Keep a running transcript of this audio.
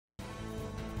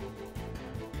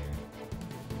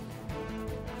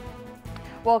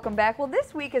Welcome back. Well,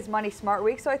 this week is Money Smart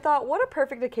Week, so I thought what a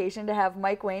perfect occasion to have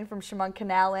Mike Wayne from Chemung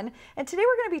Canal in. And today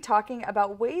we're going to be talking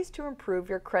about ways to improve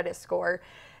your credit score.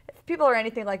 If people are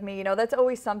anything like me, you know, that's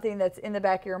always something that's in the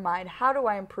back of your mind. How do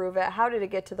I improve it? How did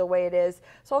it get to the way it is?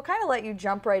 So I'll kind of let you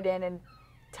jump right in and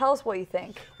tell us what you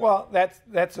think. Well,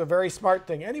 that's a very smart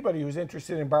thing. Anybody who's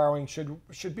interested in borrowing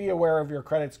should be aware of your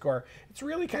credit score. It's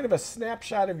really kind of a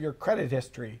snapshot of your credit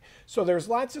history. So there's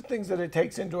lots of things that it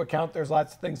takes into account. There's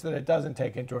lots of things that it doesn't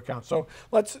take into account. So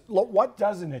what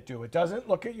doesn't it do? It doesn't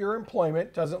look at your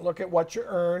employment, doesn't look at what you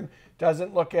earn,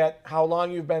 doesn't look at how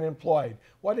long you've been employed.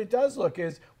 What it does look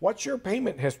is, what's your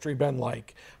payment history been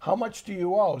like? How much do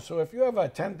you owe? So if you have a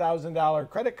 $10,000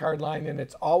 credit card line and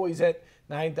it's always at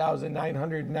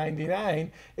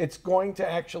 $9,999, it's going to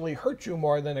actually hurt you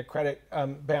more than a credit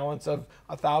balance of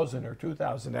 $1,000 or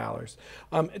 $2,000.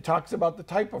 It talks about the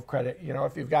type of credit. You know,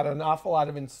 if you've got an awful lot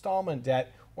of installment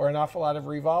debt or an awful lot of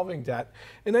revolving debt.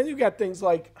 And then you've got things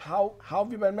like, how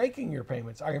have you been making your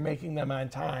payments? Are you making them on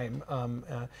time?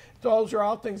 Those are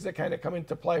all things that kind of come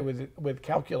into play with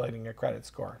calculating a credit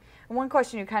score. And one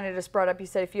question you kind of just brought up, you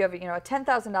said if you have, you know, a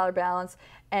 $10,000 balance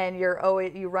and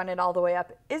you run it all the way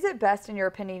up, is it best in your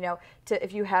opinion, you know,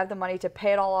 if you have the money to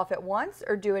pay it all off at once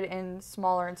or do it in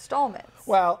smaller installments?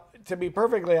 Well, to be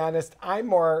perfectly honest, I'm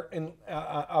more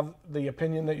of the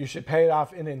opinion that you should pay it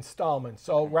off in installments.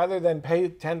 So rather than pay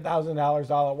 $10,000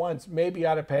 all at once, maybe you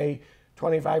ought to pay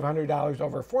 $2,500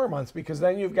 over 4 months, because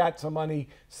then you've got some money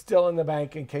still in the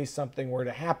bank in case something were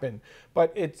to happen.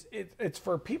 But it's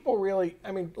for people really,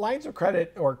 I mean, lines of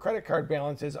credit or credit card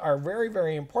balances are very,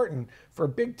 very important for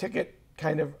big ticket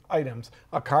kind of items,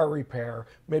 a car repair,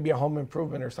 maybe a home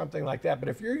improvement or something like that. But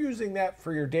if you're using that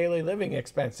for your daily living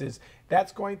expenses,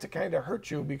 that's going to kind of hurt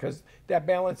you because that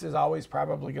balance is always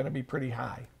probably going to be pretty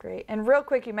high. Great. And real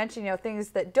quick, you mentioned, you know, things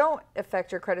that don't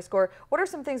affect your credit score. What are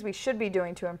some things we should be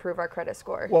doing to improve our credit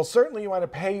score? Well, certainly you want to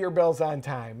pay your bills on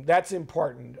time. That's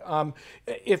important.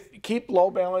 Keep low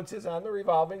balances on the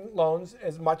revolving loans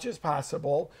as much as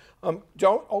possible.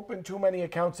 Don't open too many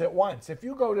accounts at once. If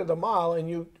you go to the mall and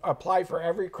you apply for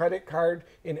every credit card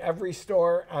in every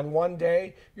store on one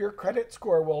day, your credit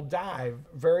score will dive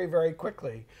very, very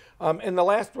quickly. And the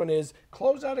last one is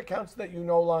close out accounts that you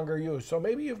no longer use. So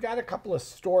maybe you've got a couple of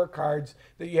store cards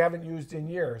that you haven't used in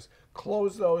years.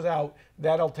 Close those out.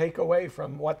 That'll take away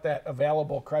from what that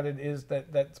available credit is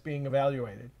that's being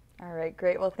evaluated. All right,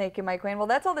 great. Well, thank you, Mike Wayne. Well,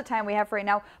 that's all the time we have for right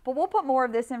now, but we'll put more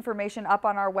of this information up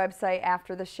on our website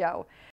after the show.